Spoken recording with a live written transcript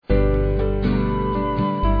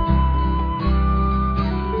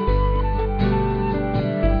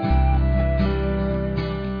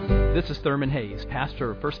this is Thurman Hayes, pastor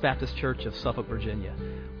of First Baptist Church of Suffolk, Virginia.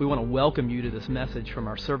 We want to welcome you to this message from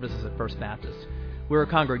our services at First Baptist. We're a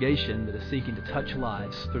congregation that is seeking to touch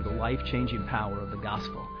lives through the life-changing power of the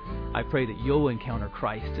gospel. I pray that you'll encounter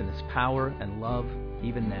Christ in His power and love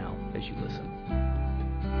even now as you listen.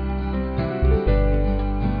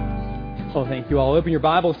 Well, thank you all. Open your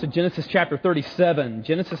Bibles to Genesis chapter 37.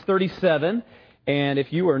 Genesis 37. And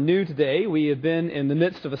if you are new today, we have been in the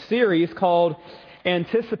midst of a series called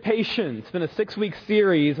Anticipation. It's been a 6-week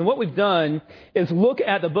series, and what we've done is look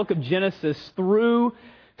at the book of Genesis through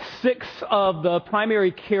 6 of the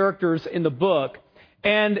primary characters in the book,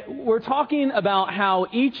 and we're talking about how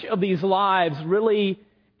each of these lives really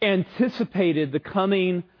anticipated the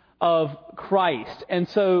coming of Christ. And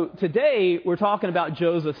so today we're talking about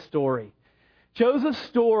Joseph's story. Joseph's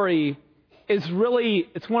story is really,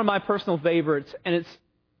 it's one of my personal favorites, and it's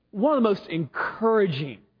one of the most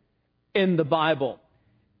encouraging in the Bible.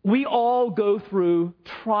 We all go through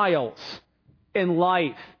trials in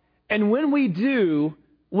life. And when we do,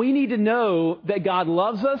 we need to know that God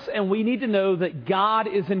loves us, and we need to know that God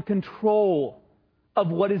is in control of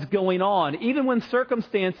what is going on. Even when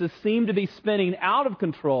circumstances seem to be spinning out of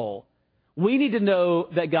control, we need to know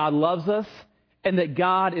that God loves us and that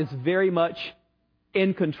God is very much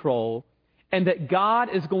in control, and that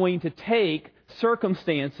God is going to take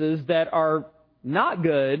circumstances that are not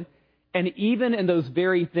good and even in those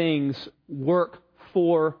very things work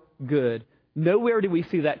for good. Nowhere do we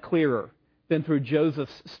see that clearer than through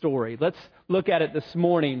Joseph's story. Let's look at it this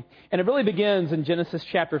morning. And it really begins in Genesis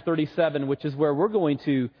chapter 37, which is where we're going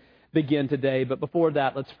to begin today. But before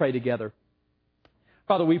that, let's pray together.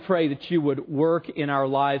 Father, we pray that you would work in our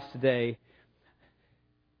lives today.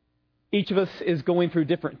 Each of us is going through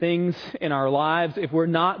different things in our lives. If we're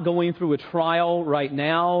not going through a trial right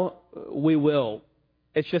now, we will.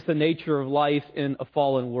 It's just the nature of life in a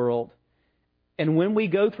fallen world. And when we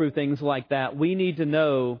go through things like that, we need to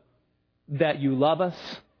know that you love us,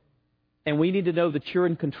 and we need to know that you're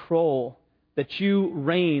in control, that you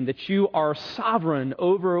reign, that you are sovereign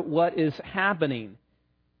over what is happening,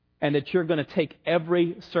 and that you're going to take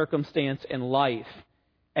every circumstance in life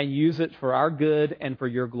and use it for our good and for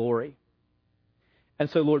your glory. And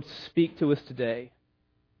so, Lord, speak to us today.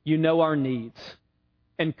 You know our needs.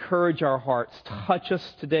 Encourage our hearts. Touch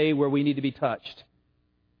us today where we need to be touched.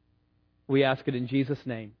 We ask it in Jesus'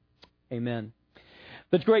 name. Amen.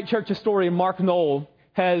 The great church historian Mark Noll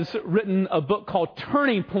has written a book called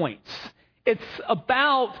Turning Points. It's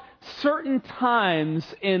about certain times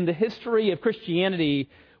in the history of Christianity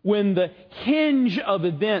when the hinge of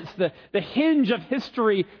events, the hinge of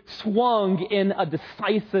history swung in a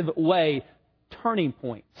decisive way. Turning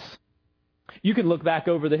points. You can look back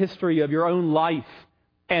over the history of your own life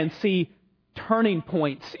and see turning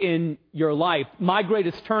points in your life. My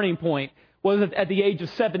greatest turning point was at the age of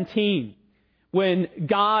 17 when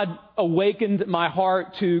God awakened my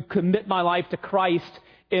heart to commit my life to Christ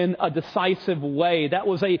in a decisive way. That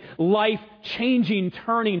was a life-changing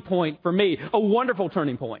turning point for me, a wonderful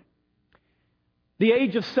turning point. The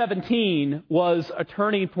age of 17 was a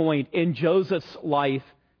turning point in Joseph's life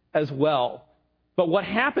as well. But what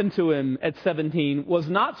happened to him at 17 was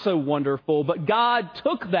not so wonderful, but God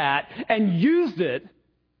took that and used it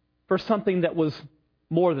for something that was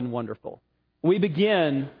more than wonderful. We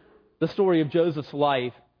begin the story of Joseph's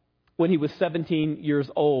life when he was 17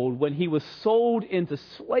 years old, when he was sold into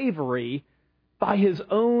slavery by his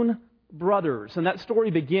own brothers. And that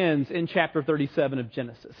story begins in chapter 37 of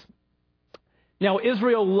Genesis. Now,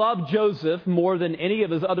 Israel loved Joseph more than any of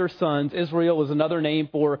his other sons. Israel was another name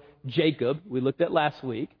for Jacob, we looked at last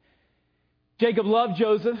week. Jacob loved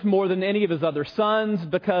Joseph more than any of his other sons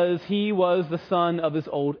because he was the son of his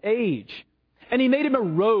old age. And he made him a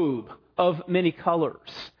robe of many colors.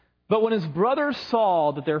 But when his brothers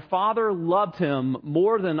saw that their father loved him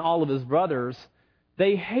more than all of his brothers,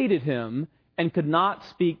 they hated him and could not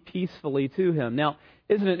speak peacefully to him. Now,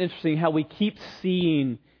 isn't it interesting how we keep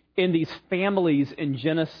seeing in these families in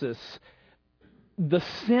Genesis the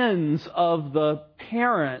sins of the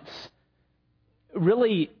parents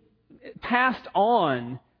really passed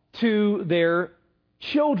on to their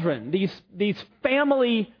children. These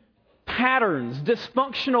family patterns,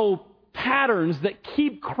 dysfunctional patterns that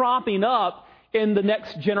keep cropping up in the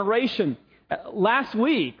next generation. Last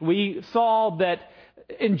week we saw that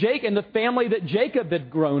in the family that Jacob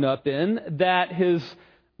had grown up in, that his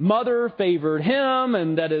mother favored him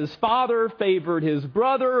and that his father favored his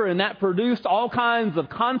brother, and that produced all kinds of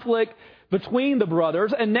conflict between the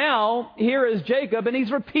brothers. And now here is Jacob, and he's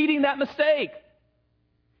repeating that mistake.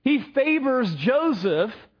 He favors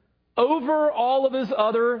Joseph over all of his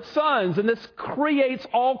other sons. And this creates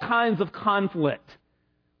all kinds of conflict.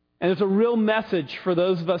 And it's a real message for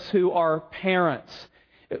those of us who are parents.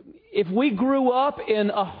 If we grew up in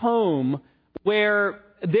a home where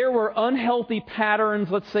there were unhealthy patterns,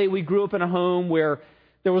 let's say we grew up in a home where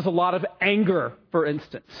there was a lot of anger, for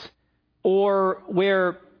instance, or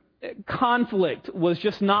where conflict was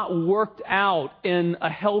just not worked out in a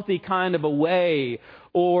healthy kind of a way,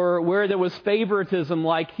 or where there was favoritism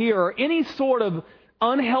like here, or any sort of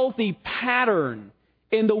unhealthy pattern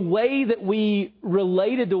in the way that we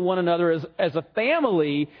related to one another as a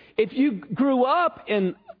family, if you grew up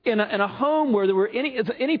in a home where there were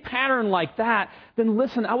any pattern like that, then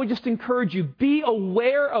listen, I would just encourage you, be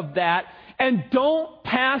aware of that and don't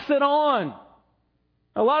pass it on.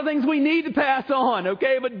 A lot of things we need to pass on,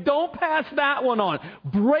 okay? But don't pass that one on.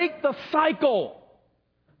 Break the cycle.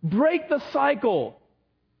 Break the cycle.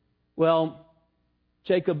 Well,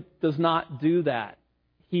 Jacob does not do that.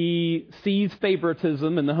 He sees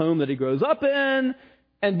favoritism in the home that he grows up in,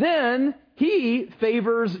 and then he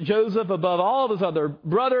favors Joseph above all of his other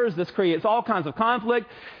brothers. This creates all kinds of conflict.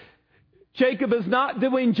 Jacob is not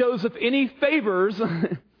doing Joseph any favors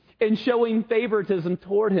in showing favoritism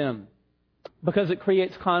toward him, because it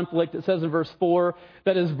creates conflict. It says in verse 4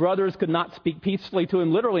 that his brothers could not speak peacefully to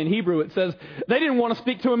him. Literally in Hebrew it says they didn't want to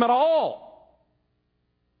speak to him at all.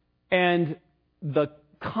 And the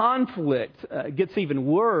conflict gets even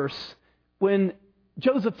worse when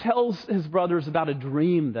Joseph tells his brothers about a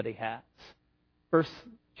dream that he has. Verse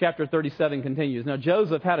chapter 37 continues. Now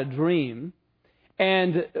Joseph had a dream,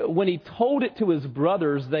 and when he told it to his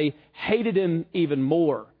brothers, they hated him even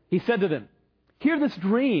more. He said to them, "Hear this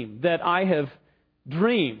dream that I have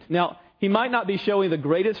dreamed." Now, he might not be showing the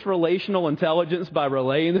greatest relational intelligence by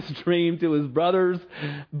relaying this dream to his brothers,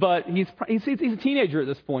 but he's a teenager at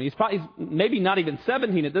this point. He's maybe not even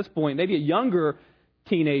 17 at this point, maybe a younger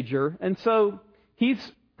teenager. And so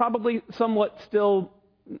he's probably somewhat still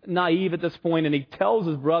naive at this point, and he tells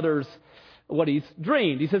his brothers what he's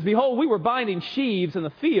dreamed. He says, "Behold, we were binding sheaves in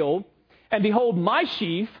the field, and behold, my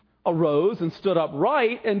sheaf arose and stood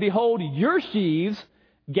upright, and behold, your sheaves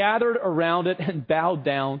gathered around it and bowed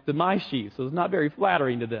down to my sheaves." So it's not very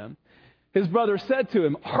flattering to them. His brother said to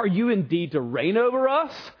him, "Are you indeed to reign over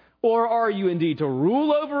us, or are you indeed to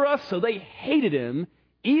rule over us?" So they hated him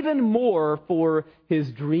even more for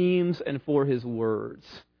his dreams and for his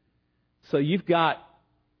words. So you've got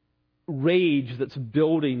rage that's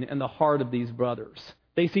building in the heart of these brothers.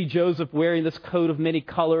 They see Joseph wearing this coat of many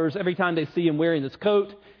colors. Every time they see him wearing this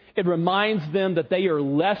coat, it reminds them that they are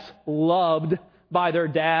less loved by their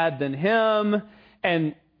dad than him.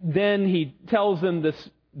 And then he tells them this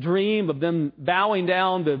dream of them bowing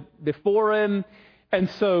down before him. And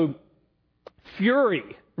so fury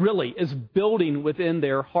really is building within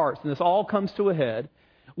their hearts. And this all comes to a head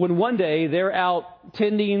when one day they're out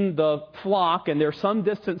tending the flock and they're some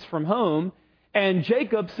distance from home, and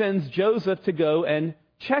Jacob sends Joseph to go and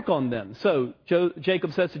check on them. So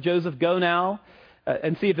Jacob says to Joseph, "Go now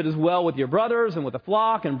and see if it is well with your brothers and with the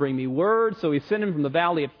flock, and bring me word." So he sent him from the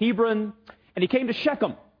valley of Hebron, and he came to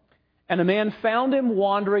Shechem. And a man found him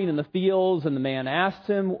wandering in the fields, and the man asked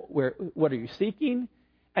him, "What are you seeking?"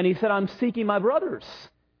 And he said, "I'm seeking my brothers."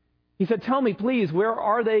 He said, "Tell me, please, where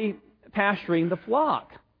are they pasturing the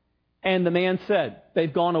flock?" And the man said,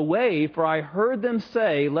 "They've gone away, for I heard them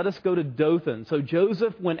say, 'Let us go to Dothan.'" So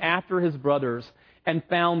Joseph went after his brothers and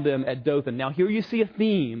found them at Dothan. Now here you see a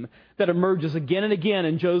theme that emerges again and again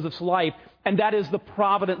in Joseph's life, and that is the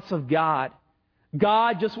providence of God.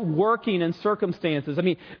 God just working in circumstances. I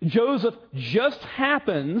mean, Joseph just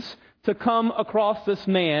happens to come across this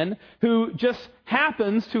man who just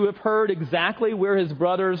happens to have heard exactly where his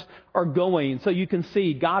brothers are going. So you can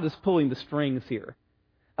see God is pulling the strings here.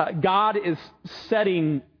 God is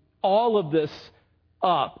setting all of this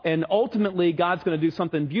up, and ultimately God's going to do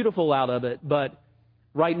something beautiful out of it. But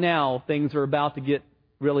right now, things are about to get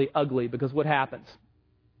really ugly, because what happens?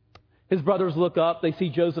 His brothers look up, they see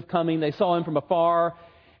Joseph coming, they saw him from afar,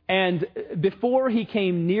 and before he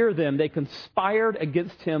came near them, they conspired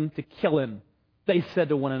against him to kill him. They said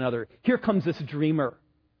to one another, "Here comes this dreamer.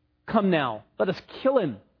 Come now, let us kill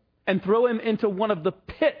him and throw him into one of the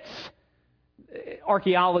pits."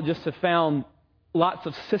 Archaeologists have found lots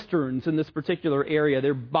of cisterns in this particular area.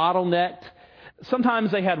 They're bottlenecked. Sometimes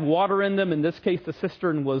they had water in them. In this case, the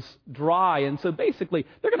cistern was dry. And so basically,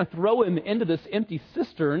 they're going to throw him into this empty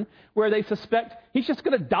cistern where they suspect he's just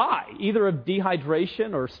going to die, either of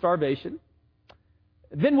dehydration or starvation.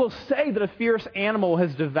 Then we'll say that a fierce animal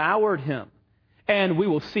has devoured him, and we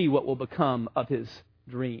will see what will become of his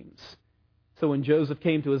dreams. So when Joseph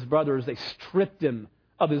came to his brothers, they stripped him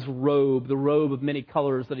of his robe, the robe of many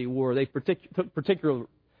colors that he wore. They took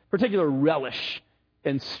particular relish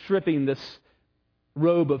in stripping this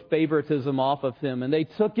robe of favoritism off of him. And they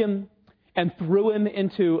took him and threw him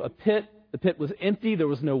into a pit. The pit was empty. There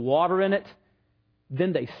was no water in it.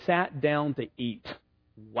 Then they sat down to eat.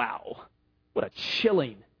 Wow. What a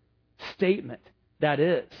chilling statement that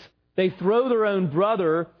is. They throw their own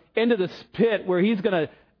brother into this pit where he's going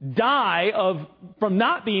to die from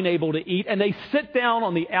not being able to eat, and they sit down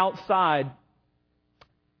on the outside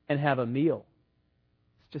and have a meal.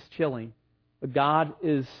 It's just chilling. But God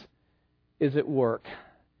is at work.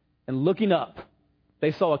 And looking up,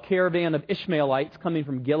 they saw a caravan of Ishmaelites coming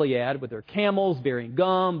from Gilead with their camels bearing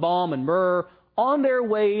gum, balm, and myrrh on their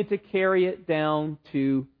way to carry it down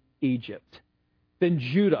to Egypt. Then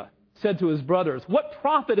Judah said to his brothers, "What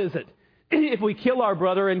profit is it if we kill our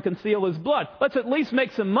brother and conceal his blood? Let's at least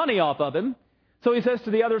make some money off of him." So he says to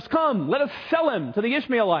the others, "Come, let us sell him to the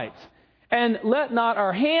Ishmaelites, and let not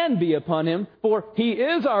our hand be upon him, for he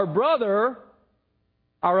is our brother,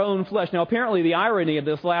 our own flesh." Now, apparently the irony of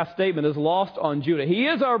this last statement is lost on Judah. He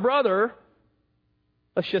is our brother.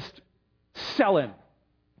 Let's just sell him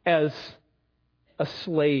as a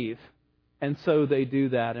slave. And so they do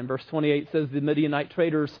that. And verse 28 says the Midianite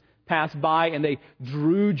traders passed by, and they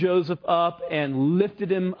drew Joseph up and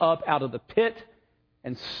lifted him up out of the pit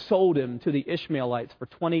and sold him to the Ishmaelites for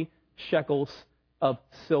 20 shekels of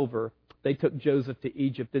silver. They took Joseph to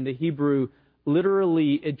Egypt. In the Hebrew,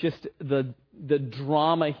 literally, the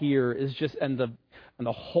drama here is just, and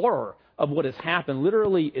the horror of what has happened.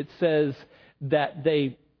 Literally, it says that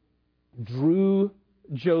they drew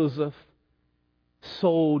Joseph,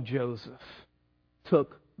 sold Joseph,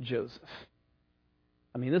 took Joseph.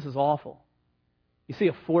 I mean, this is awful. You see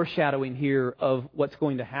a foreshadowing here of what's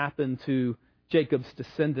going to happen to Jacob's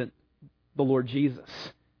descendant, the Lord Jesus.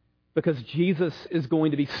 Because Jesus is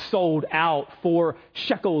going to be sold out for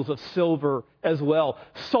shekels of silver as well.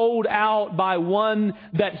 Sold out by one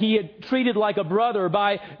that he had treated like a brother,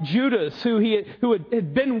 by Judas, who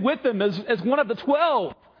had been with him as one of the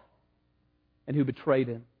 12, and who betrayed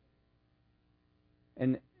him.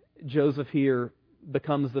 And Joseph here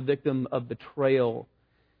becomes the victim of betrayal.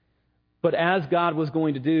 But as God was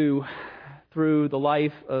going to do through the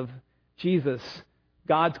life of Jesus,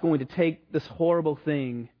 God's going to take this horrible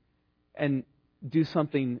thing and do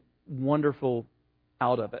something wonderful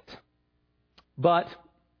out of it. But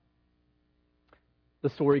the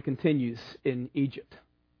story continues in Egypt.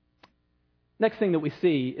 Next thing that we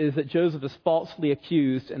see is that Joseph is falsely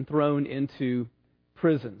accused and thrown into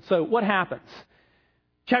prison. So what happens?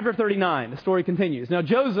 Chapter 39, the story continues. Now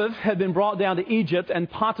Joseph had been brought down to Egypt, and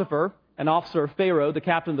Potiphar, an officer of Pharaoh, the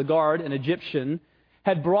captain of the guard, an Egyptian,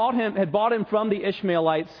 had bought him from the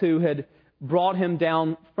Ishmaelites who had brought him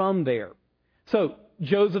down from there. So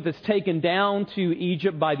Joseph is taken down to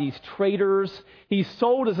Egypt by these traders. He's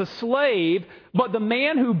sold as a slave, but the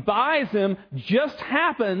man who buys him just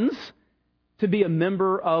happens to be a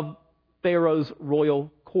member of Pharaoh's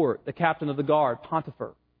royal court, the captain of the guard,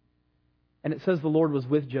 Potiphar. And it says the Lord was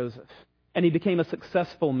with Joseph, and he became a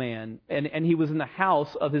successful man, and he was in the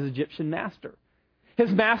house of his Egyptian master. His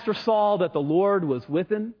master saw that the Lord was with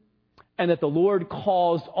him, and that the Lord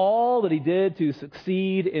caused all that he did to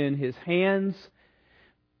succeed in his hands.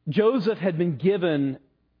 Joseph had been given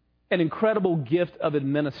an incredible gift of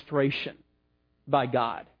administration by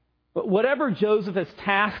God. But whatever Joseph is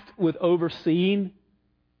tasked with overseeing,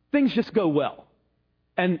 things just go well.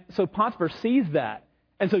 And so Potiphar sees that.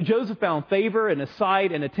 And so Joseph found favor in his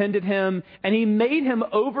sight and attended him, and he made him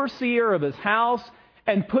overseer of his house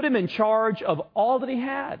and put him in charge of all that he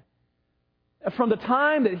had. From the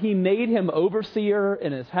time that he made him overseer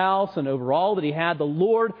in his house and over all that he had, the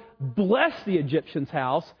Lord blessed the Egyptian's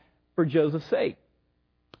house for Joseph's sake.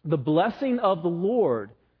 The blessing of the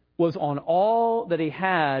Lord was on all that he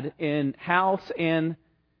had in house and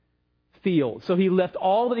field. So he left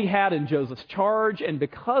all that he had in Joseph's charge, and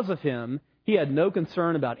because of him, he had no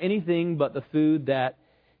concern about anything but the food that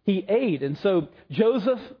he ate. And so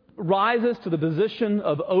Joseph rises to the position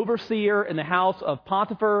of overseer in the house of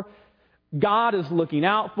Potiphar. God is looking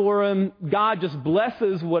out for him. God just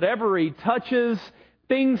blesses whatever he touches.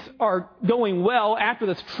 Things are going well after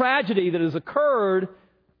this tragedy that has occurred,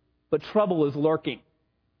 but trouble is lurking.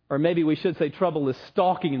 Or maybe we should say trouble is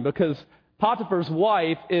stalking, because Potiphar's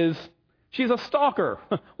wife she's a stalker.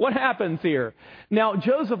 What happens here? Now,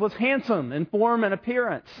 Joseph was handsome in form and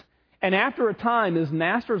appearance. And after a time, his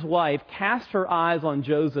master's wife cast her eyes on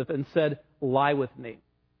Joseph and said, "Lie with me."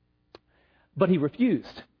 But he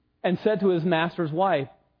refused and said to his master's wife,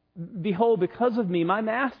 "Behold, because of me, my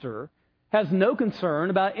master has no concern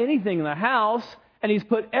about anything in the house, and He's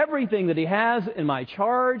put everything that He has in my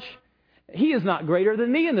charge. He is not greater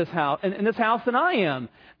than me in this house than I am,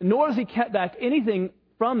 nor has He kept back anything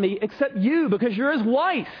from me except you, because you're His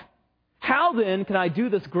wife. How then can I do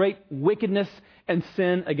this great wickedness and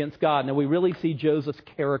sin against God? Now we really see Joseph's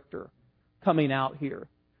character coming out here,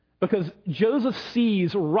 because Joseph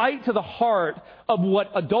sees right to the heart of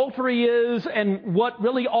what adultery is and what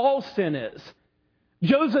really all sin is.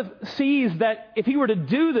 Joseph sees that if he were to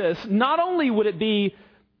do this, not only would it be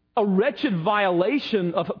a wretched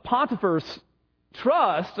violation of Potiphar's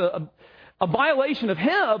trust, a violation of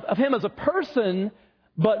him as a person,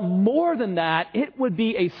 but more than that, it would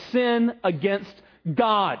be a sin against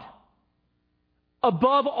God.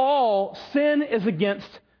 Above all, sin is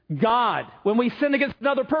against God. When we sin against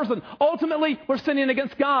another person, ultimately we're sinning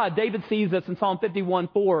against God. David sees this in Psalm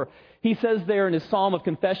 51:4. He says there in his psalm of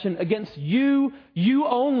confession, against you, you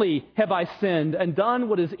only have I sinned and done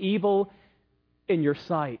what is evil in your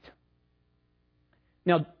sight.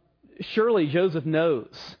 Now, surely Joseph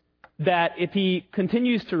knows that if he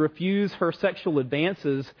continues to refuse her sexual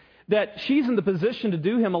advances, that she's in the position to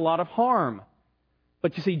do him a lot of harm.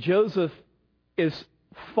 But you see, Joseph is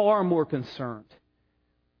far more concerned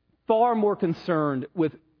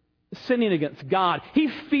with sinning against God. He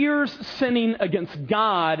fears sinning against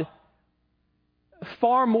God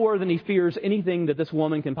far more than he fears anything that this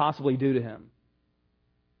woman can possibly do to him.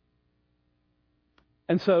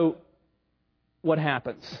 And so, what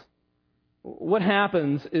happens? What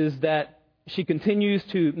happens is that she continues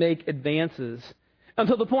to make advances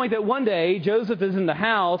until the point that one day Joseph is in the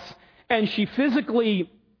house and she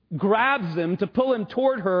physically grabs him to pull him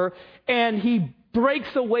toward her, and he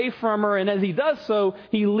breaks away from her, and as he does so,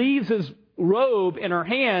 he leaves his robe in her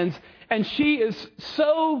hands, and she is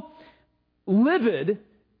so livid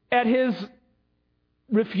at his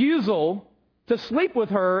refusal to sleep with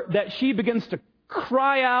her that she begins to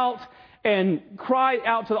cry out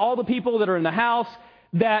to all the people that are in the house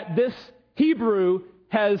that this Hebrew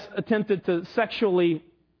has attempted to sexually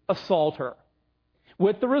assault her,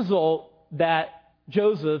 with the result that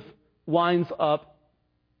Joseph winds up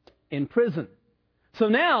in prison. So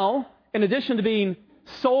now, in addition to being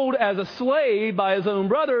sold as a slave by his own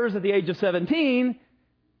brothers at the age of 17,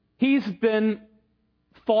 he's been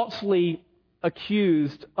falsely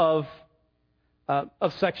accused of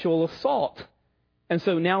sexual assault. And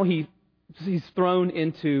so now he's thrown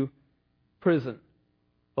into prison.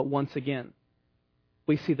 But once again,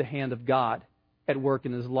 we see the hand of God at work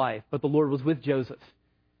in his life. But the Lord was with Joseph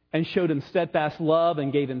and showed him steadfast love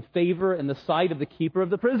and gave him favor in the sight of the keeper of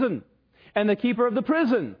the prison. And the keeper of the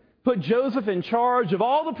prison put Joseph in charge of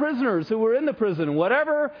all the prisoners who were in the prison.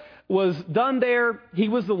 Whatever was done there, he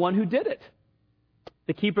was the one who did it.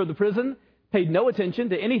 The keeper of the prison paid no attention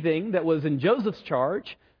to anything that was in Joseph's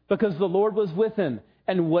charge because the Lord was with him.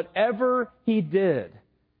 And whatever he did,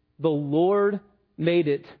 the Lord made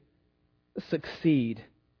it succeed.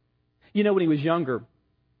 You know, when he was younger,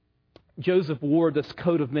 Joseph wore this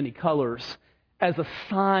coat of many colors as a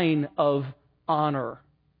sign of honor.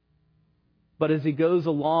 But as he goes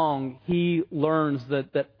along, he learns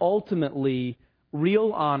that ultimately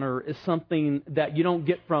real honor is something that you don't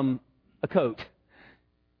get from a coat.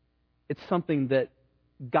 It's something that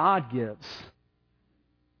God gives.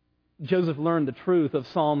 Joseph learned the truth of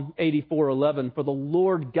Psalm 84:11, for the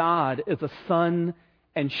Lord God is a sun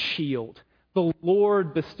and shield. The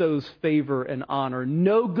Lord bestows favor and honor.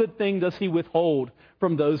 No good thing does he withhold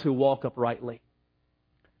from those who walk uprightly.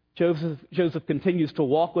 Joseph continues to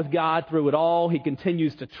walk with God through it all. He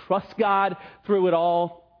continues to trust God through it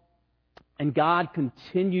all. And God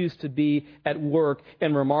continues to be at work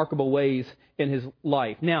in remarkable ways in his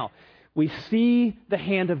life. Now, we see the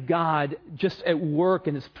hand of God just at work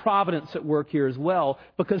and his providence at work here as well.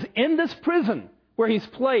 Because in this prison where he's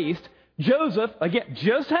placed, Joseph, again,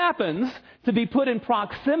 just happens to be put in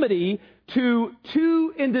proximity to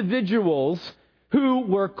two individuals who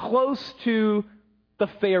were close to the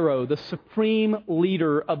Pharaoh, the supreme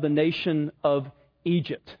leader of the nation of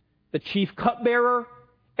Egypt, the chief cupbearer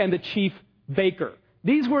and the chief baker.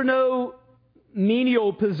 These were no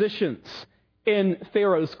menial positions in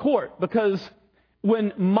Pharaoh's court, because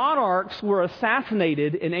when monarchs were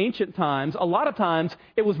assassinated in ancient times, a lot of times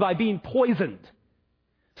it was by being poisoned.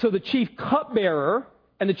 So the chief cupbearer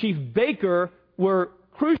and the chief baker were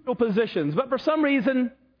crucial positions. But for some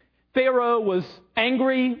reason, Pharaoh was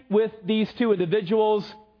angry with these two individuals,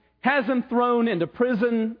 has them thrown into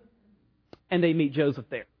prison, and they meet Joseph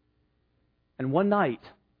there. And one night,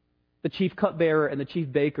 the chief cupbearer and the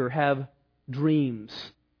chief baker have dreams,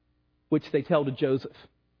 which they tell to Joseph.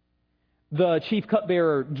 the chief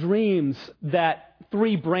cupbearer dreams that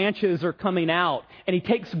 3 branches are coming out, and he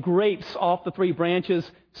takes grapes off the 3 branches,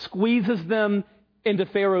 squeezes them into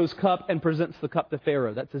Pharaoh's cup, and presents the cup to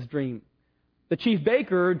Pharaoh. That's his dream. The chief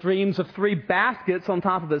baker dreams of 3 baskets on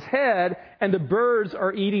top of his head, and the birds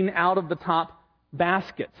are eating out of the top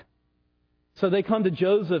basket. So they come to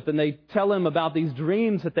Joseph and they tell him about these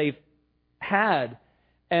dreams that they've had.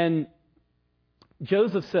 And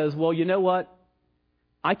Joseph says, well, you know what?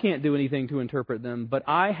 I can't do anything to interpret them, but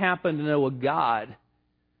I happen to know a God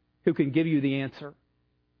who can give you the answer.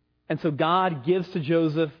 And so God gives to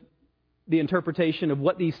Joseph the interpretation of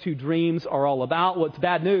what these 2 dreams are all about. What's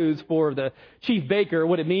bad news for the chief baker,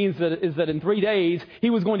 what it means is that in 3 days he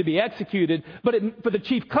was going to be executed. But for the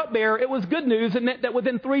chief cupbearer, it was good news. It meant that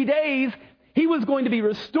within 3 days he was going to be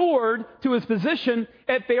restored to his position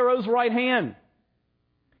at Pharaoh's right hand.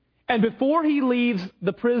 And before he leaves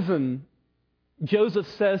the prison, Joseph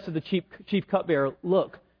says to the chief cupbearer,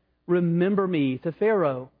 look, remember me to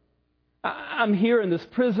Pharaoh. I'm here in this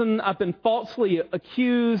prison. I've been falsely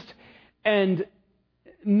accused, and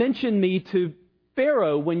mention me to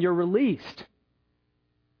Pharaoh when you're released.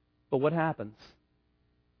 But what happens?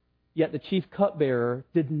 Yet the chief cupbearer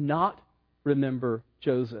did not remember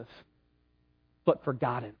Joseph, but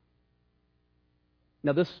forgot him.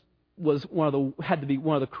 Now this had to be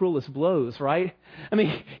one of the cruelest blows, right? I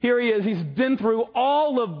mean, here he is. He's been through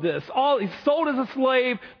all of this. He's sold as a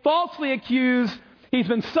slave, falsely accused. He's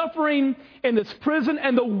been suffering in this prison,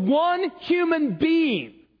 and the one human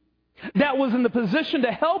being that was in the position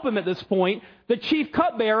to help him at this point, the chief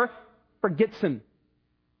cupbearer, forgets him.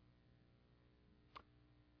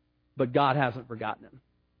 But God hasn't forgotten him.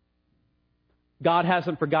 God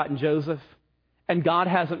hasn't forgotten Joseph, and God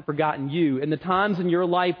hasn't forgotten you. In the times in your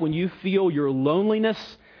life when you feel your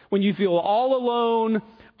loneliness, when you feel all alone,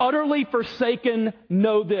 utterly forsaken,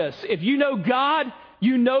 know this. If you know God,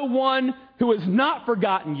 you know one who has not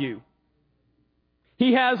forgotten you.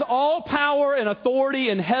 He has all power and authority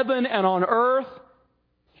in heaven and on earth.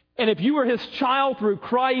 And if you are His child through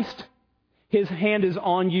Christ, His hand is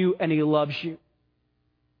on you and He loves you.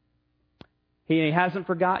 He hasn't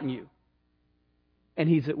forgotten you. And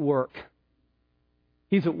He's at work.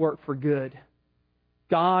 He's at work for good.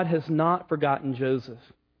 God has not forgotten Joseph.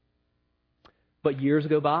 But years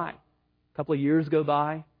go by. A couple of years go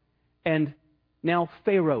by. And now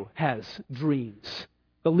Pharaoh has dreams.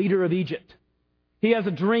 The leader of Egypt. He has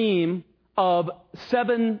a dream of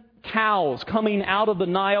 7 cows coming out of the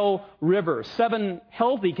Nile River. 7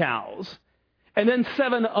 healthy cows. And then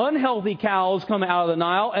 7 unhealthy cows come out of the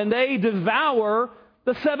Nile, and they devour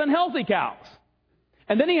the 7 healthy cows.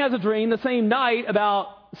 And then he has a dream the same night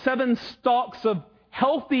about 7 stalks of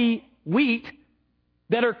healthy wheat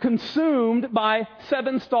that are consumed by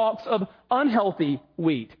 7 stalks of unhealthy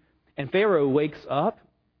wheat. And Pharaoh wakes up,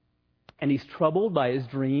 and he's troubled by his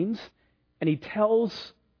dreams. And he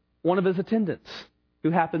tells one of his attendants, who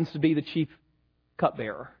happens to be the chief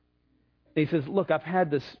cupbearer. And he says, look, I've had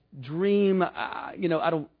this dream. I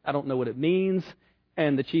don't know what it means.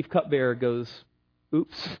 And the chief cupbearer goes,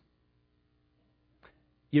 oops.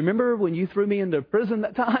 You remember when you threw me into prison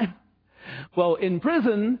that time? Well, in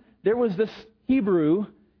prison, there was this Hebrew,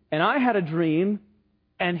 and I had a dream,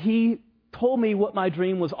 and he told me what my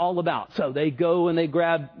dream was all about. So they go and they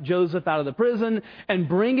grab Joseph out of the prison and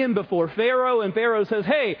bring him before Pharaoh. And Pharaoh says,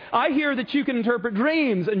 hey, I hear that you can interpret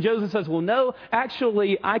dreams. And Joseph says, well, no,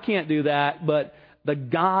 actually, I can't do that. But the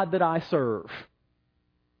God that I serve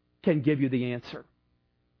can give you the answer.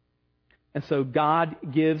 And so God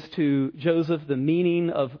gives to Joseph the meaning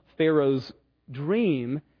of Pharaoh's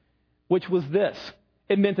dream, which was this.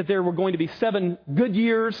 It meant that there were going to be 7 good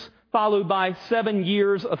years followed by 7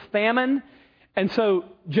 years of famine. And so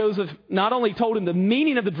Joseph not only told him the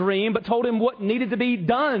meaning of the dream, but told him what needed to be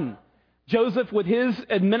done. Joseph, with his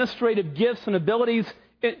administrative gifts and abilities,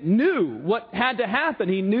 knew what had to happen.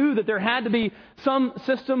 He knew that there had to be some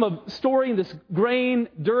system of storing this grain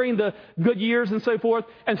during the good years and so forth.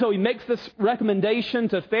 And so he makes this recommendation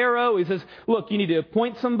to Pharaoh. He says, look, you need to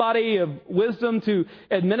appoint somebody of wisdom to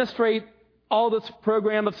administrate all this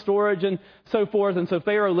program of storage and so forth. And so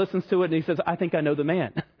Pharaoh listens to it and he says, I think I know the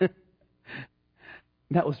man.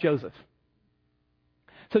 That was Joseph.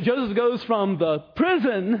 So Joseph goes from the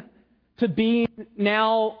prison to being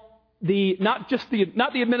now not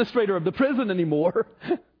the administrator of the prison anymore.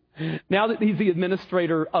 Now that he's the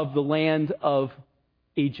administrator of the land of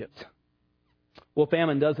Egypt. Well,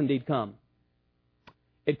 famine does indeed come.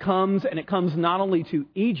 It comes, and it comes not only to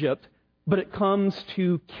Egypt, but it comes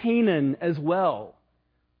to Canaan as well,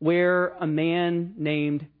 where a man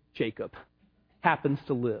named Jacob happens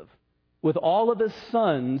to live, with all of his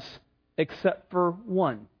sons except for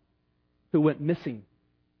one who went missing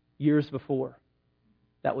years before.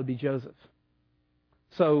 That would be Joseph.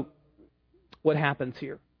 So, what happens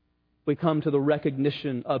here? We come to the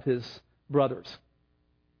recognition of his brothers.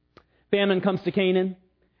 Famine comes to Canaan.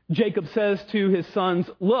 Jacob says to his sons,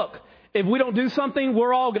 look, if we don't do something,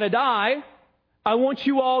 we're all going to die. I want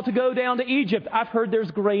you all to go down to Egypt. I've heard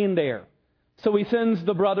there's grain there. So he sends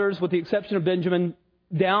the brothers, with the exception of Benjamin,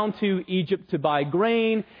 down to Egypt to buy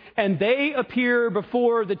grain. And they appear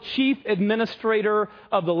before the chief administrator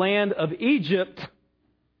of the land of Egypt,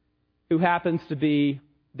 who happens to be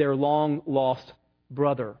their long-lost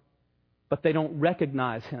brother. But they don't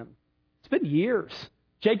recognize him. It's been years.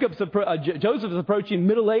 Joseph is approaching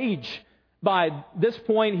middle age. By this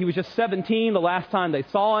point, he was just 17 the last time they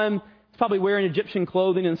saw him. He's probably wearing Egyptian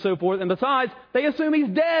clothing and so forth. And besides, they assume he's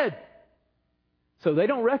dead. So they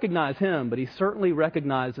don't recognize him, but he certainly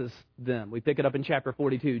recognizes them. We pick it up in chapter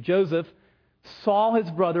 42. Joseph saw his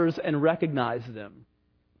brothers and recognized them,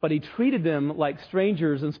 but he treated them like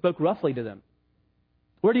strangers and spoke roughly to them.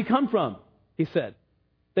 Where do you come from? He said.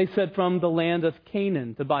 They said, from the land of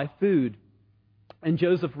Canaan to buy food. And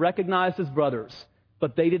Joseph recognized his brothers,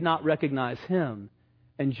 but they did not recognize him.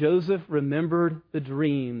 And Joseph remembered the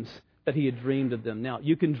dreams that he had dreamed of them. Now,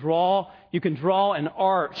 you can draw an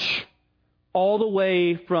arch all the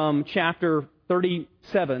way from chapter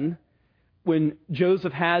 37, when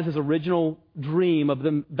Joseph has his original dream of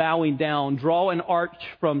them bowing down. Draw an arch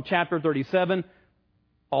from chapter 37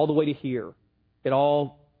 all the way to here. It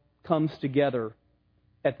all comes together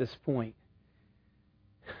at this point.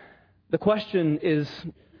 The question is,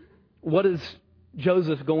 what is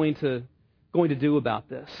Joseph going to do about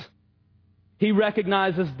this? He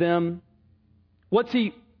recognizes them. What's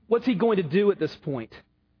he going to do at this point?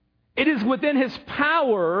 It is within his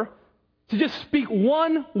power to just speak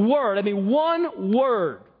one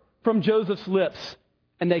word from Joseph's lips,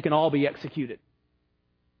 and they can all be executed.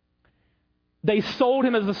 They sold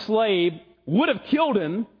him as a slave, would have killed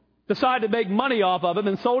him, decided to make money off of him,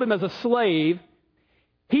 and sold him as a slave.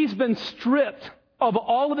 He's been stripped of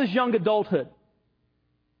all of his young adulthood.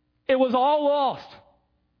 It was all lost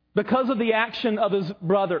because of the action of his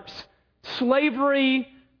brothers. Slavery,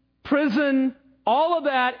 prison, all of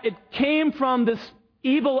that, it came from this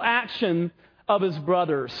evil action of his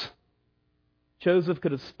brothers. Joseph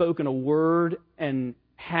could have spoken a word and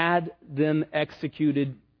had them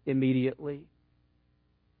executed immediately.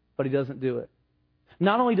 But he doesn't do it.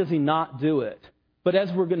 Not only does he not do it, but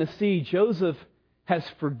as we're going to see, Joseph has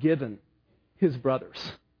forgiven his brothers.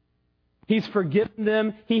 He's forgiven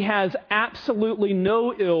them. He has absolutely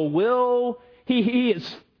no ill will. He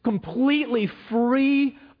is completely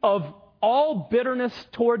free of all bitterness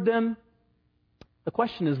toward them. The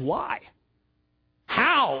question is why?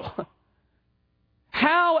 How?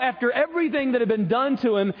 How, after everything that had been done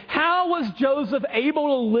to him, how was Joseph able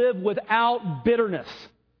to live without bitterness?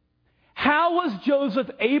 How was Joseph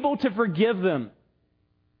able to forgive them?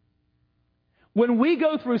 When we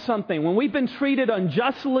go through something, when we've been treated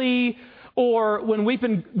unjustly, or when we've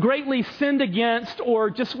been greatly sinned against, or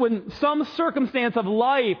just when some circumstance of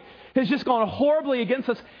life has just gone horribly against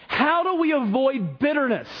us, how do we avoid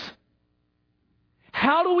bitterness?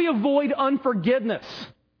 How do we avoid unforgiveness?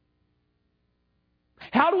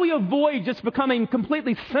 How do we avoid just becoming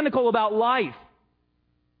completely cynical about life?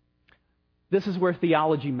 This is where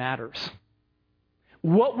theology matters.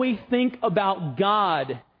 What we think about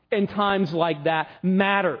God in times like that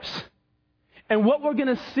matters. And what we're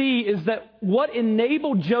going to see is that what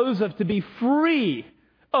enabled Joseph to be free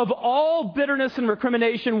of all bitterness and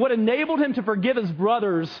recrimination, what enabled him to forgive his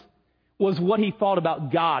brothers, was what he thought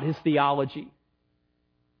about God, his theology.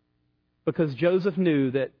 Because Joseph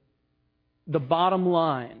knew that the bottom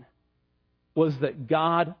line was that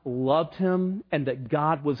God loved him and that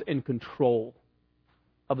God was in control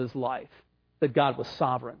of his life, that God was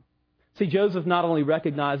sovereign. See, Joseph not only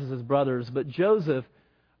recognizes his brothers, but Joseph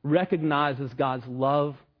recognizes God's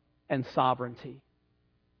love and sovereignty.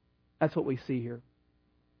 That's what we see here.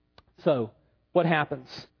 So, what happens?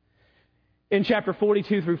 In chapter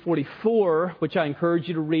 42 through 44, which I encourage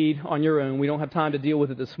you to read on your own, we don't have time to deal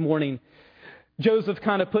with it this morning, Joseph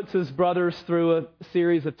kind of puts his brothers through a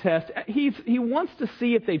series of tests. He wants to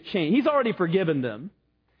see if they've changed. He's already forgiven them,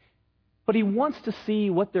 but he wants to see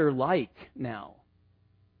what they're like now.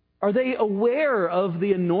 Are they aware of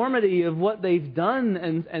the enormity of what they've done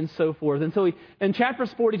and so forth? And so in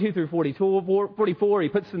chapters 42 through 44, he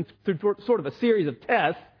puts them through sort of a series of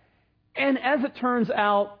tests. And as it turns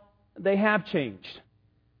out, they have changed.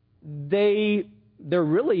 They're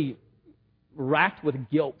really racked with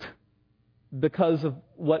guilt because of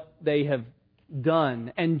what they have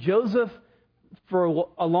done. And Joseph, for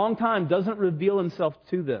a long time, doesn't reveal himself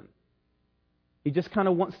to them. He just kind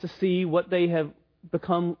of wants to see what they have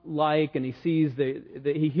become like, and he sees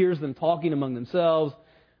he hears them talking among themselves.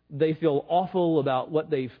 They feel awful about what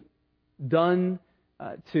they've done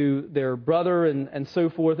to their brother and so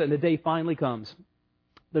forth. And the day finally comes,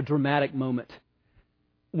 the dramatic moment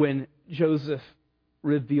when Joseph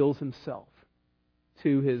reveals himself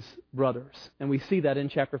to his brothers. And we see that in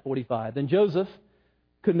chapter 45. Then Joseph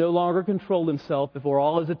could no longer control himself before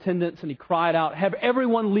all his attendants, and he cried out, "Have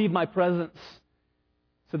everyone leave my presence."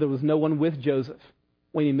 So there was no one with Joseph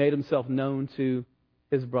when he made himself known to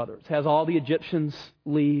his brothers. Has all the Egyptians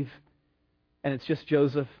leave, and it's just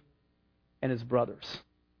Joseph and his brothers.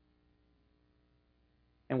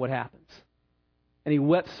 And what happens? And he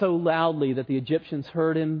wept so loudly that the Egyptians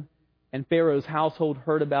heard him, and Pharaoh's household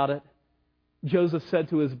heard about it. Joseph said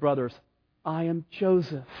to his brothers, "I am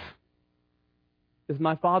Joseph. Is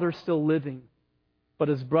my father still living?" But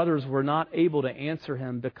his brothers were not able to answer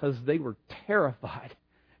him because they were terrified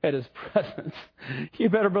at his presence. You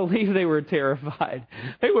better believe they were terrified.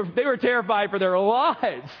 They were terrified for their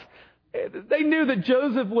lives. They knew that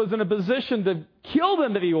Joseph was in a position to kill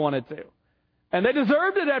them if he wanted to. And they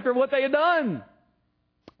deserved it after what they had done.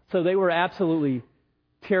 So they were absolutely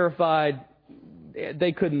terrified.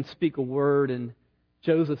 They couldn't speak a word. And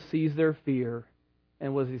Joseph sees their fear.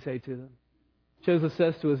 And what does he say to them? Joseph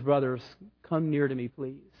says to his brothers, "Come near to me,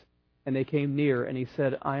 please." And they came near, and he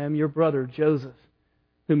said, "I am your brother Joseph,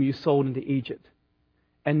 whom you sold into Egypt.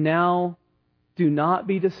 And now do not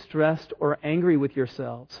be distressed or angry with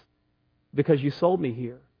yourselves because you sold me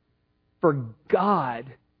here. For God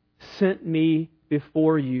sent me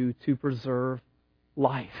before you to preserve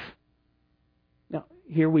life." Now,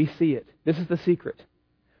 here we see it. This is the secret.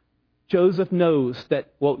 Joseph knows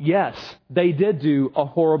that, well, yes, they did do a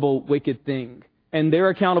horrible, wicked thing, and they're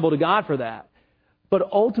accountable to God for that. But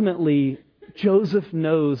ultimately, Joseph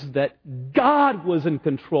knows that God was in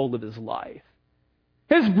control of his life.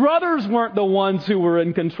 His brothers weren't the ones who were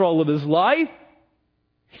in control of his life.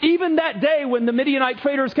 Even that day when the Midianite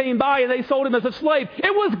traders came by and they sold him as a slave,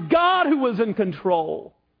 it was God who was in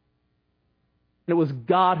control. And it was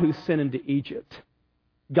God who sent him to Egypt.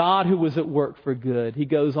 God who was at work for good. He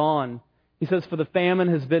goes on. He says, "For the famine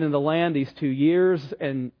has been in the land these 2 years,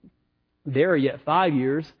 and there are yet 5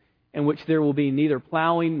 years, in which there will be neither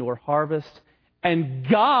plowing nor harvest. And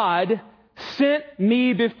God sent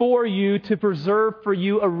me before you to preserve for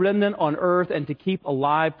you a remnant on earth and to keep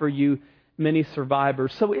alive for you many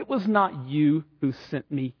survivors. So it was not you who sent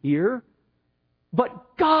me here,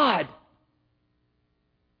 but God."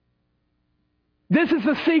 This is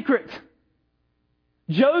the secret.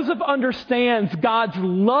 Joseph understands God's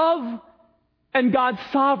love and God's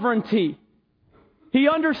sovereignty. He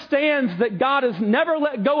understands that God has never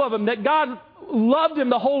let go of him, that God loved him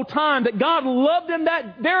the whole time, that God loved him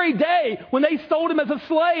that very day when they sold him as a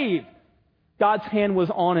slave. God's hand was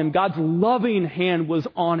on him. God's loving hand was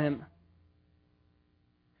on him.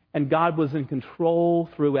 And God was in control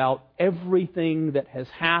throughout everything that has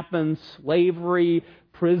happened, slavery,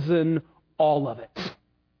 prison, all of it.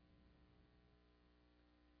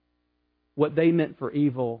 What they meant for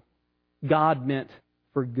evil, God meant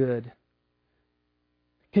for good.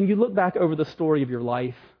 Can you look back over the story of your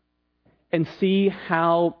life and see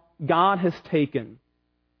how God has taken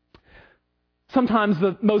sometimes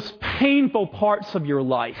the most painful parts of your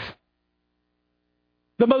life,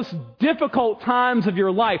 the most difficult times of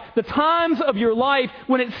your life, the times of your life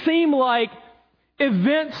when it seemed like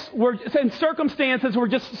events and circumstances were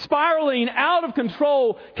just spiraling out of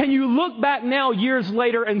control? Can you look back now years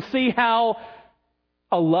later and see how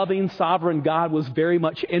a loving, sovereign God was very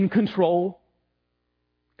much in control?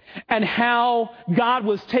 And how God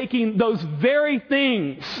was taking those very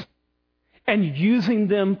things and using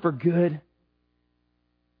them for good?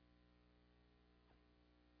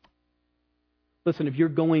 Listen, if you're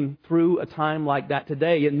going through a time like that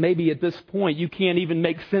today, and maybe at this point you can't even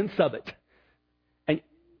make sense of it,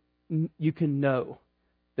 and you can know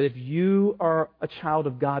that if you are a child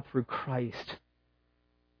of God through Christ,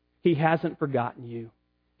 He hasn't forgotten you.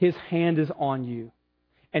 His hand is on you.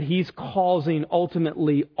 And He's causing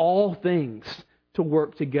ultimately all things to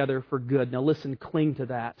work together for good. Now listen, cling to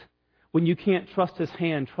that. When you can't trust His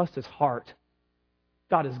hand, trust His heart.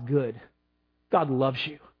 God is good. God loves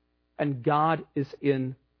you. And God is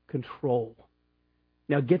in control.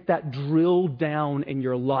 Now get that drilled down in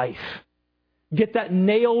your life. Get that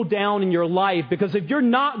nailed down in your life. Because if you're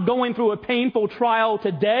not going through a painful trial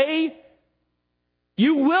today,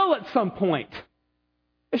 you will at some point.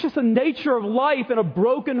 It's just the nature of life in a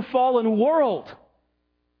broken, fallen world.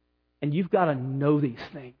 And you've got to know these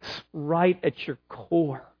things right at your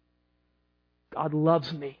core. God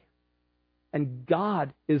loves me. And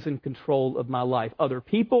God is in control of my life. Other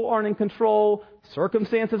people aren't in control.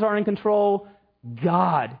 Circumstances aren't in control.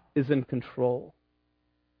 God is in control.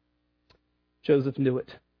 Joseph knew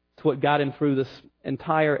it. It's what got him through this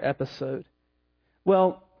entire episode.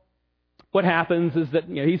 Well, what happens is that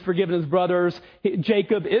he's forgiven his brothers.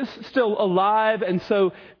 Jacob is still alive, and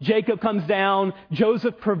so Jacob comes down.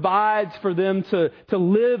 Joseph provides for them to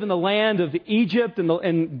live in the land of Egypt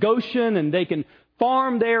and Goshen, and they can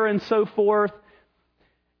farm there and so forth.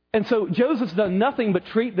 And so Joseph's done nothing but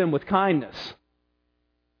treat them with kindness.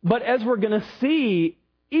 But as we're going to see,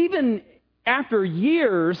 even after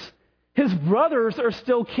years, his brothers are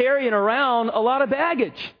still carrying around a lot of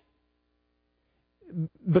baggage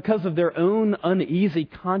because of their own uneasy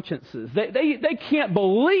consciences. They can't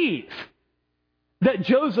believe that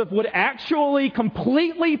Joseph would actually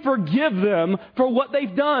completely forgive them for what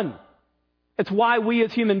they've done. It's why we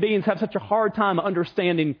as human beings have such a hard time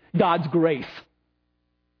understanding God's grace.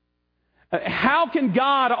 How can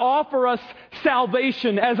God offer us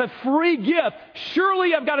salvation as a free gift?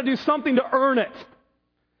 Surely I've got to do something to earn it.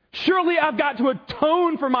 Surely I've got to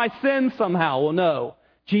atone for my sins somehow. Well, no.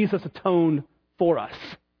 Jesus atoned for us.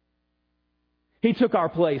 He took our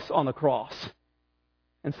place on the cross.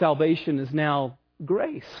 And salvation is now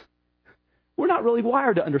grace. We're not really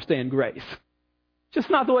wired to understand grace. Just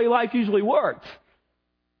not the way life usually works.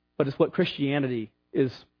 But it's what Christianity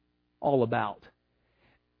is all about.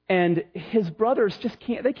 And his brothers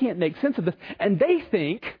they can't make sense of this. And they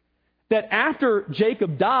think that after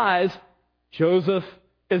Jacob dies, Joseph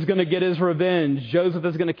is going to get his revenge. Joseph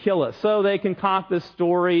is going to kill us. So they concoct this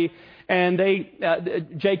story, and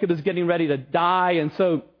Jacob is getting ready to die. And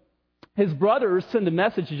so his brothers send a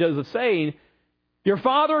message to Joseph saying, your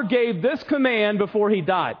father gave this command before he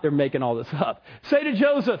died. They're making all this up. Say to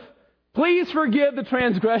Joseph, please forgive the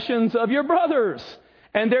transgressions of your brothers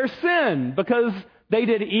and their sin, because they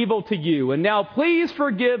did evil to you. And now please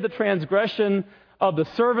forgive the transgression of the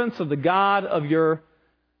servants of the God of your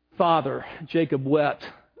father. Jacob wept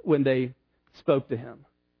when they spoke to him.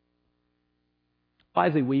 Why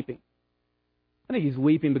is he weeping? I think he's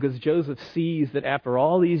weeping because Joseph sees that after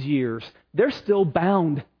all these years, they're still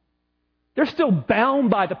bound. They're still bound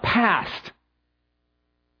by the past.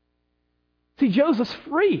 See, Joseph's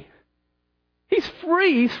free. He's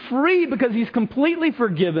free. He's free because he's completely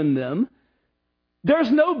forgiven them.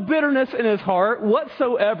 There's no bitterness in his heart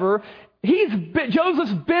whatsoever.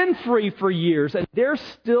 Joseph's been free for years, and they're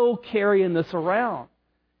still carrying this around.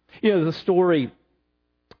 There's a story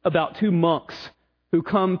about two monks who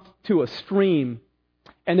come to a stream,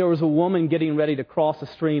 and there was a woman getting ready to cross a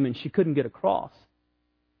stream, and she couldn't get across.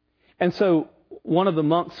 And so one of the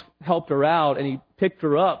monks helped her out, and he picked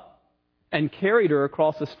her up and carried her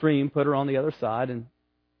across the stream, put her on the other side, and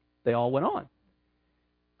they all went on.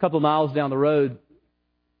 A couple of miles down the road,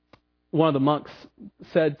 one of the monks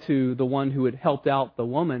said to the one who had helped out the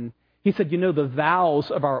woman, he said, the vows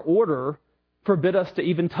of our order forbid us to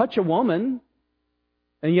even touch a woman,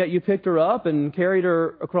 and yet you picked her up and carried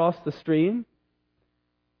her across the stream.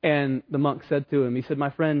 And the monk said to him, he said, my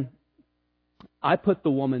friend, I put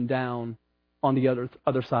the woman down on the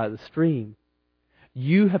other side of the stream.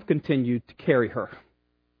 You have continued to carry her.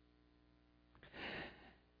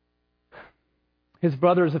 His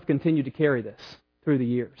brothers have continued to carry this through the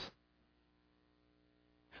years.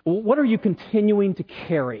 What are you continuing to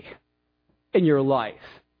carry in your life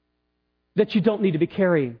that you don't need to be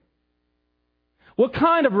carrying?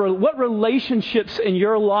 What relationships in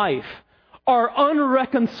your life are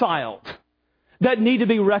unreconciled that need to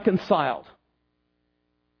be reconciled?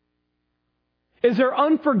 Is there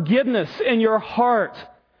unforgiveness in your heart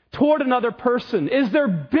toward another person? Is there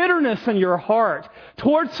bitterness in your heart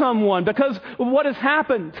toward someone because of what has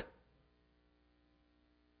happened?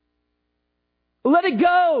 Let it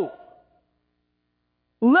go.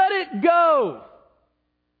 Let it go.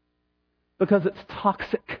 Because it's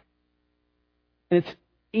toxic. And it's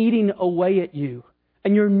eating away at you.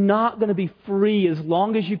 And you're not going to be free as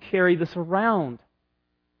long as you carry this around.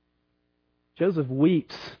 Joseph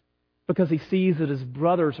weeps because he sees that his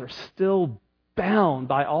brothers are still bound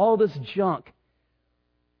by all this junk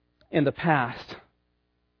in the past.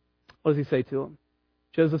 What does he say to them?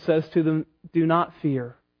 Joseph says to them, do not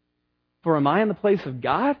fear. For am I in the place of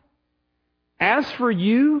God? As for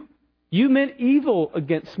you, you meant evil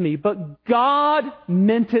against me, but God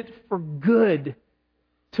meant it for good,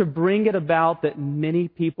 to bring it about that many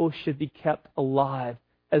people should be kept alive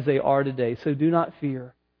as they are today. So do not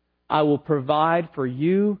fear. I will provide for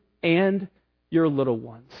you and your little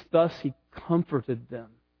ones. Thus he comforted them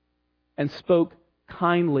and spoke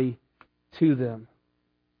kindly to them.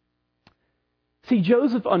 See,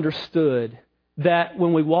 Joseph understood that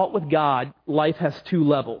when we walk with God, life has two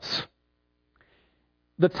levels.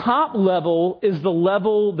 The top level is the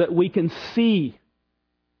level that we can see.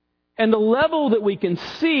 And the level that we can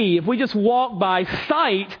see, if we just walk by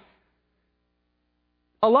sight,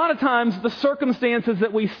 a lot of times the circumstances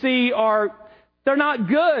that we see they're not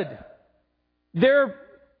good. They're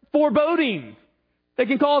foreboding. They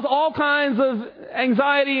can cause all kinds of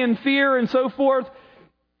anxiety and fear and so forth.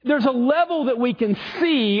 There's a level that we can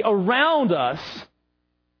see around us.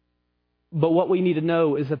 But what we need to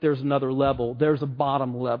know is that there's another level. There's a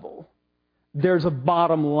bottom level. There's a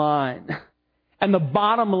bottom line. And the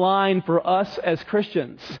bottom line for us as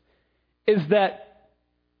Christians is that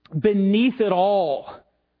beneath it all,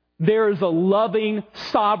 there is a loving,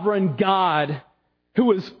 sovereign God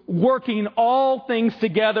who is working all things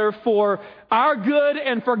together for our good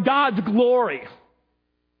and for God's glory.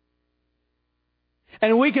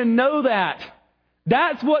 And we can know that.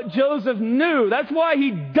 That's what Joseph knew. That's why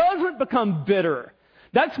he doesn't become bitter.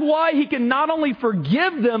 That's why he can not only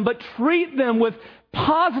forgive them, but treat them with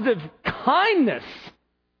positive kindness.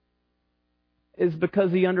 Is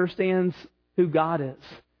because he understands who God is.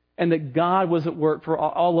 And that God was at work for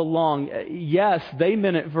all along. Yes, they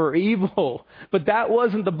meant it for evil. But that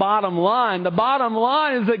wasn't the bottom line. The bottom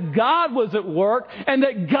line is that God was at work and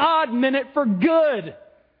that God meant it for good.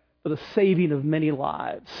 For the saving of many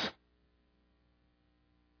lives.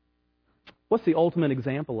 What's the ultimate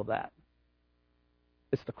example of that?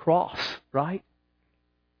 It's the cross, right?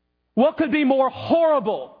 What could be more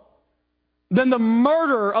horrible than the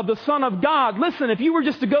murder of the Son of God? Listen, if you were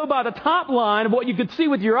just to go by the top line of what you could see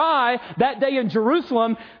with your eye, that day in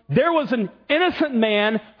Jerusalem, there was an innocent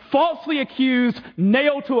man falsely accused,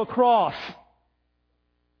 nailed to a cross.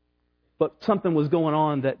 But something was going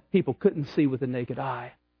on that people couldn't see with the naked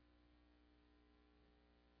eye.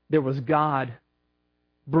 There was God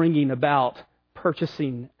bringing about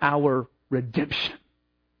purchasing our redemption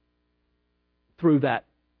through that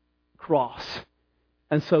cross.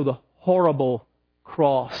 And so the horrible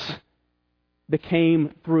cross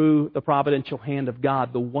became, through the providential hand of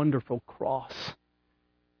God, the wonderful cross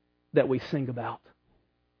that we sing about.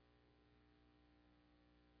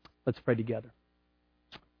 Let's pray together.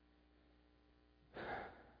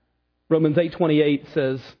 Romans 8:28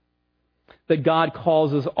 says that God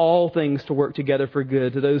causes all things to work together for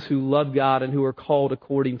good to those who love God and who are called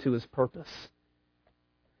according to His purpose.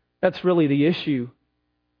 That's really the issue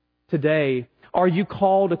today. Are you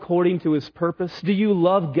called according to His purpose? Do you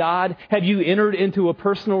love God? Have you entered into a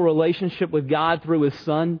personal relationship with God through His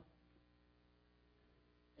Son?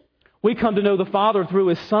 We come to know the Father through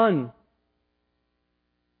His Son.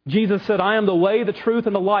 Jesus said, I am the way, the truth,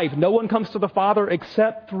 and the life. No one comes to the Father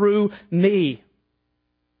except through me.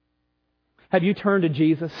 Have you turned to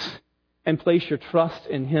Jesus and placed your trust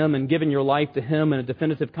in Him and given your life to Him in a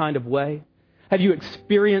definitive kind of way? Have you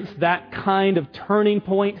experienced that kind of turning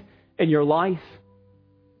point in your life?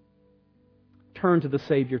 Turn to the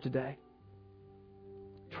Savior today.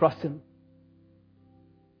 Trust Him.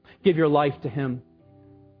 Give your life to Him.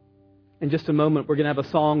 In just a moment, we're going to have a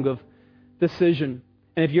song of decision.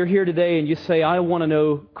 And if you're here today and you say, I want to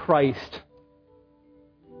know Christ,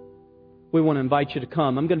 we want to invite you to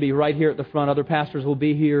come. I'm going to be right here at the front. Other pastors will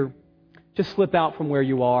be here. Just slip out from where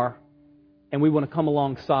you are. And we want to come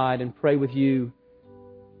alongside and pray with you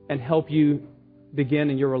and help you begin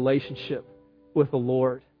in your relationship with the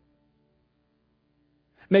Lord.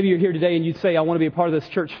 Maybe you're here today and you say, I want to be a part of this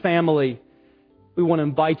church family. We want to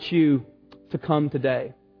invite you to come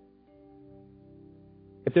today.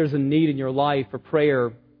 If there's a need in your life for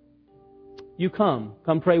prayer, you come.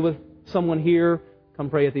 Come pray with someone here. Come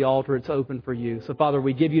pray at the altar. It's open for you. So, Father,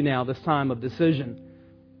 we give you now this time of decision.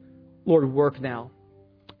 Lord, work now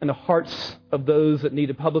in the hearts of those that need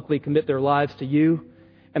to publicly commit their lives to you,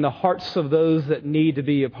 and the hearts of those that need to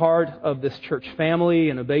be a part of this church family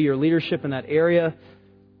and obey your leadership in that area.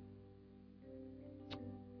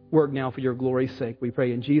 Work now for your glory's sake. We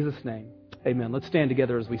pray in Jesus' name. Amen. Let's stand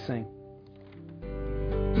together as we sing.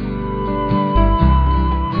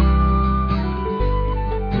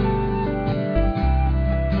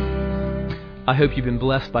 I hope you've been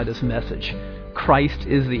blessed by this message. Christ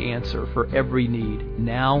is the answer for every need,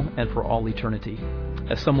 now and for all eternity.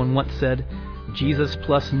 As someone once said, Jesus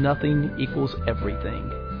plus nothing equals everything,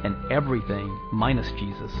 and everything minus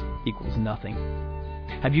Jesus equals nothing.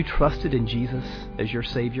 Have you trusted in Jesus as your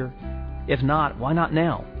Savior? If not, why not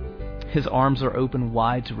now? His arms are open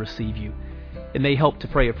wide to receive you. It may help to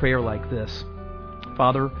pray a prayer like this.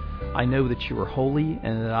 Father, I know that you are holy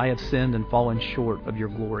and that I have sinned and fallen short of your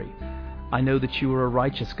glory. I know that you are a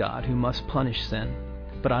righteous God who must punish sin,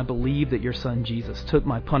 but I believe that your Son Jesus took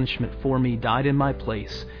my punishment for me, died in my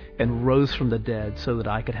place, and rose from the dead so that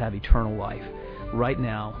I could have eternal life. Right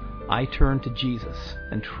now, I turn to Jesus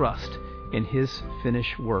and trust in His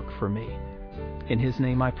finished work for me. In His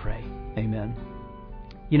name I pray. Amen.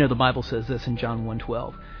 You know, the Bible says this in John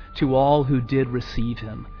 1:12. To all who did receive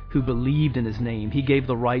Him, who believed in His name, He gave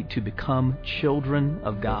the right to become children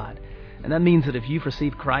of God. And that means that if you've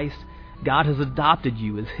received Christ, God has adopted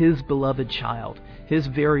you as His beloved child, His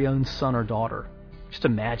very own son or daughter. Just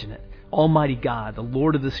imagine it. Almighty God, the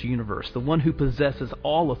Lord of this universe, the one who possesses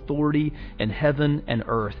all authority in heaven and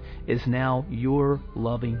earth, is now your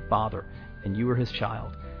loving Father, and you are His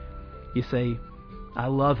child. You say, I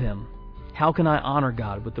love Him. How can I honor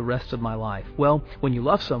God with the rest of my life? Well, when you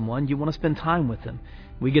love someone, you want to spend time with them.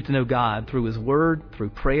 We get to know God through His Word, through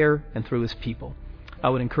prayer, and through His people. I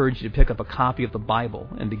would encourage you to pick up a copy of the Bible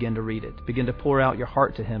and begin to read it. Begin to pour out your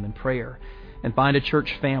heart to Him in prayer. And find a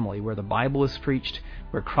church family where the Bible is preached,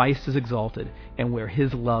 where Christ is exalted, and where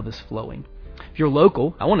His love is flowing. If you're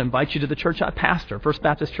local, I want to invite you to the church I pastor, First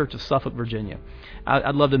Baptist Church of Suffolk, Virginia.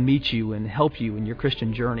 I'd love to meet you and help you in your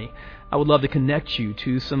Christian journey. I would love to connect you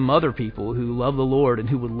to some other people who love the Lord and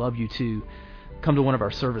who would love you too. Come to one of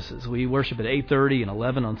our services. We worship at 8:30 and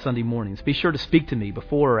 11 on Sunday mornings. Be sure to speak to me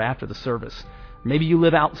before or after the service. Maybe you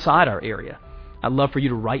live outside our area. I'd love for you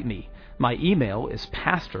to write me. My email is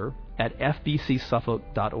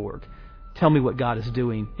pastor@fbcsuffolk.org. Tell me what God is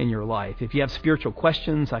doing in your life. If you have spiritual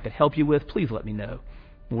questions I could help you with, please let me know.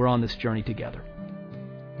 We're on this journey together.